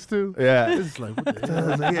having sex to? Yeah. It's like, what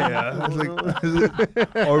the hell? Yeah. It's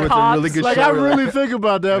like, or with a Cops, really good Like show. I really think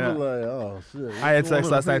about that, Yeah. but like, oh shit. I had sex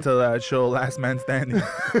last night to that show Last Man Standing with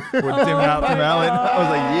Tim Allen. I was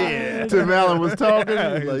like, yeah. Tim Allen was talking. He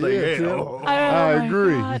He's was like, like, yeah, yeah. Tim. Oh I my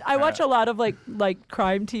agree. God. I watch a lot of like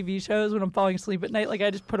crime TV shows when I'm falling asleep at night. Like I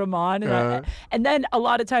just put them on, and, and then a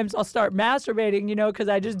lot of times I'll start masturbating, because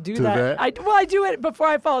I just do To that. that? I do it before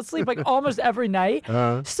I fall asleep, like almost every night.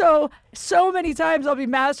 So many times I'll be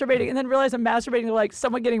masturbating and then realize I'm masturbating to like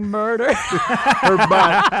someone getting murdered. Her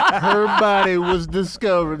body was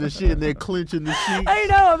discovered and shit, and they're clenching the sheets. I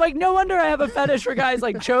know. I'm like, no wonder I have a fetish for guys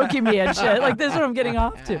like choking me and shit. Like this is what I'm getting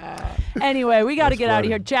off to. Anyway, we got to get out of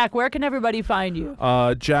here. Jack, where can everybody find you?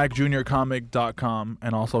 JackJuniorComic.com,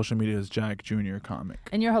 and all social media is Jack Junior Comic.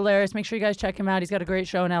 And you're hilarious. Make sure you guys check him out. He's got a great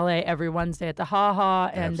show in LA every Wednesday at the Ha Ha,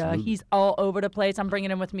 and he's all over the place. I'm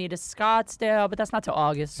bringing him with me to Scottsdale, but that's not till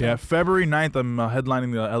August. So. Yeah, February 9th, I'm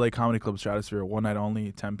headlining the LA Comedy Club Stratosphere, one night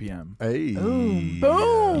only, 10 p.m. Hey.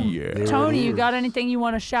 Boom. Yeah. Tony, you got anything you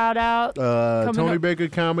want to shout out?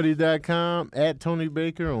 TonyBakerComedy.com, at Tony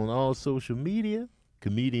Baker on all social media.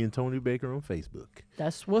 Comedian Tony Baker on Facebook.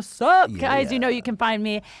 That's what's up, guys. Yeah. You know you can find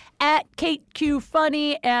me at Kate Q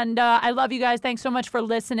Funny, and I love you guys. Thanks so much for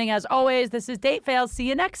listening. As always, this is Date Fails. See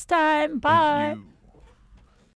you next time. Bye. Thank you.